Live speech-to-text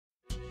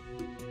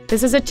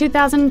This is a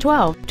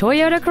 2012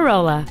 Toyota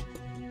Corolla.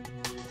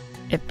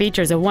 It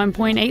features a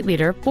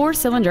 1.8-liter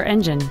four-cylinder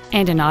engine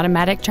and an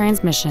automatic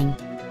transmission.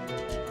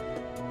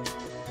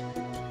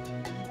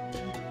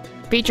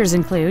 Features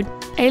include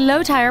a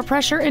low tire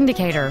pressure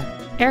indicator,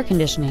 air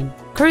conditioning,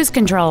 cruise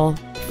control,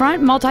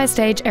 front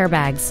multi-stage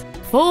airbags,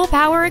 full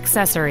power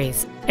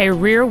accessories, a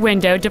rear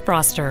window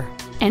defroster,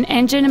 an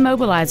engine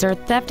immobilizer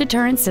theft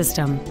deterrent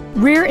system,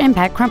 rear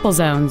impact crumple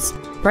zones,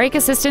 brake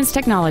assistance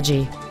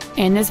technology,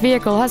 and this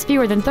vehicle has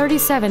fewer than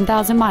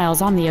 37,000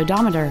 miles on the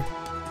odometer.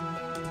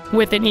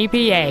 With an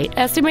EPA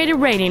estimated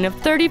rating of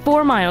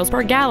 34 miles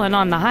per gallon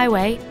on the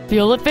highway,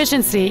 fuel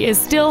efficiency is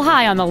still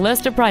high on the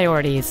list of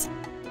priorities.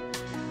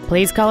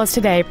 Please call us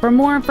today for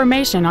more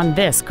information on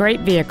this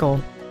great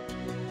vehicle.